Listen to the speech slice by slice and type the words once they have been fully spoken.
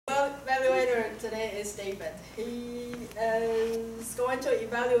today is David. He is going to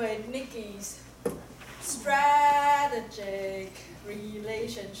evaluate Nicky's strategic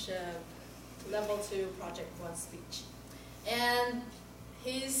relationship level 2 project 1 speech. And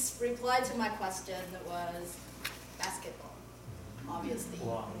his reply to my question was basketball, obviously.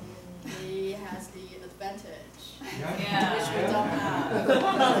 Wow. He has the advantage, Yeah. which we don't have.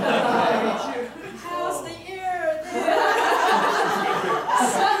 How's the ear there?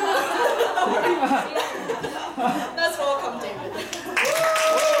 Let's welcome David.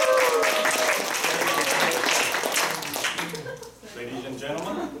 Ladies and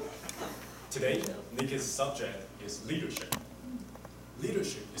gentlemen, today Nicky's subject is leadership.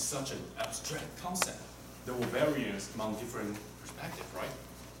 Leadership is such an abstract concept. There were variants among different perspectives, right?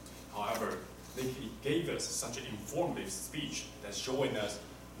 However, Nicky gave us such an informative speech that's showing us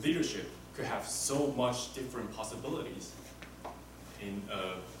leadership could have so much different possibilities in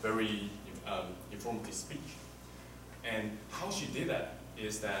a very informative speech. And how she did that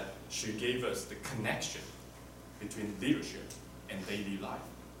is that she gave us the connection between leadership and daily life.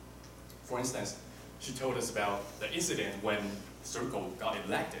 For instance, she told us about the incident when Circle got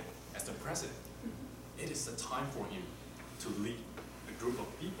elected as the president. It is the time for him to lead a group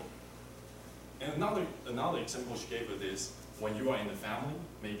of people. And another example she gave us is when you are in the family,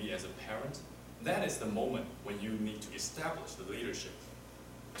 maybe as a parent, that is the moment when you need to establish the leadership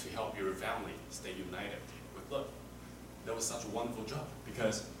to help your family stay united with love. That was such a wonderful job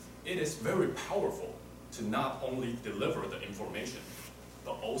because it is very powerful to not only deliver the information,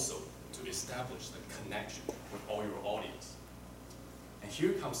 but also to establish the connection with all your audience. And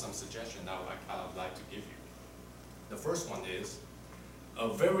here comes some suggestions I would like to give you. The first one is a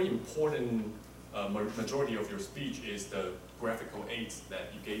very important majority of your speech is the graphical aids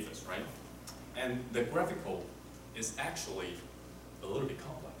that you gave us, right? And the graphical is actually a little bit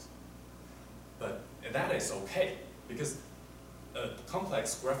complex. But that is okay, because a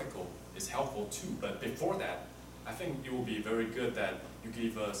complex graphical is helpful too. But before that, I think it will be very good that you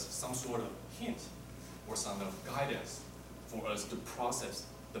give us some sort of hint or some of guidance for us to process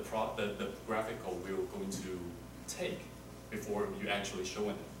the graphical we're going to take before you actually show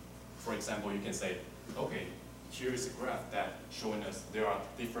it. For example, you can say, okay, here is a graph that showing us there are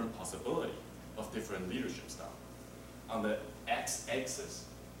different possibilities of different leadership style. On the x-axis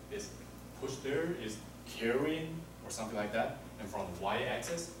is push there, is carrying or something like that. And from the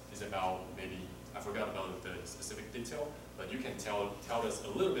y-axis is about maybe, I forgot about the specific detail, but you can tell us a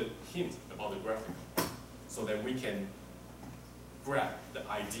little bit hint about the graphic so that we can grab the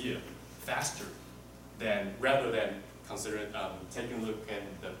idea faster rather than considering taking a look at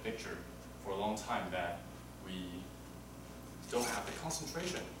the picture for a long time that we don't have the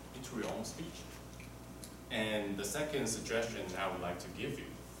concentration into your own speech. And the second suggestion I would like to give you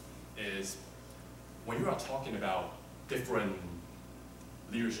is when you are talking about different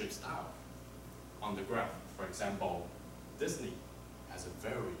leadership style on the graph, for example, Disney has a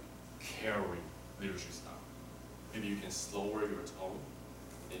very caring leadership style. Maybe you can slower your tone.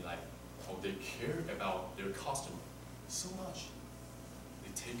 They care about their customer so much.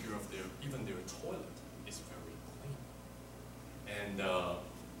 They take care of even their toilet is very clean. And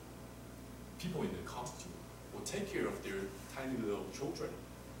people in the costume will take care of their tiny little children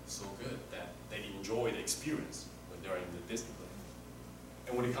so good that they enjoy the experience when they're in the Disneyland.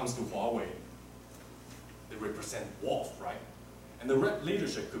 And when it comes to Huawei, they represent Wolf, right? And the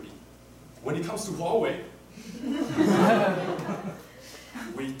leadership could be, when it comes to Huawei,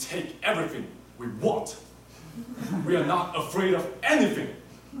 we take everything we want. We are not afraid of anything.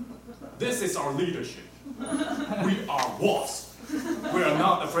 This is our leadership. We are wolves. We are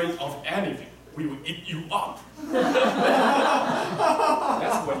not afraid of anything. We will eat you up.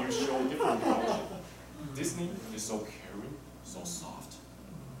 That's when you show different emotion. Disney is so caring, so soft.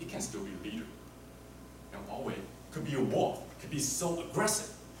 It can still be a leader. And Huawei could be a wolf, could be so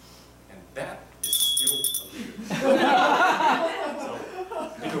aggressive. And that is still a leader. So,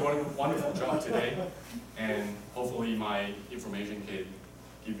 you did a wonderful job today. And hopefully my information can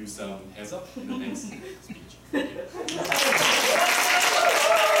give you some heads up in the next speech. Thank you.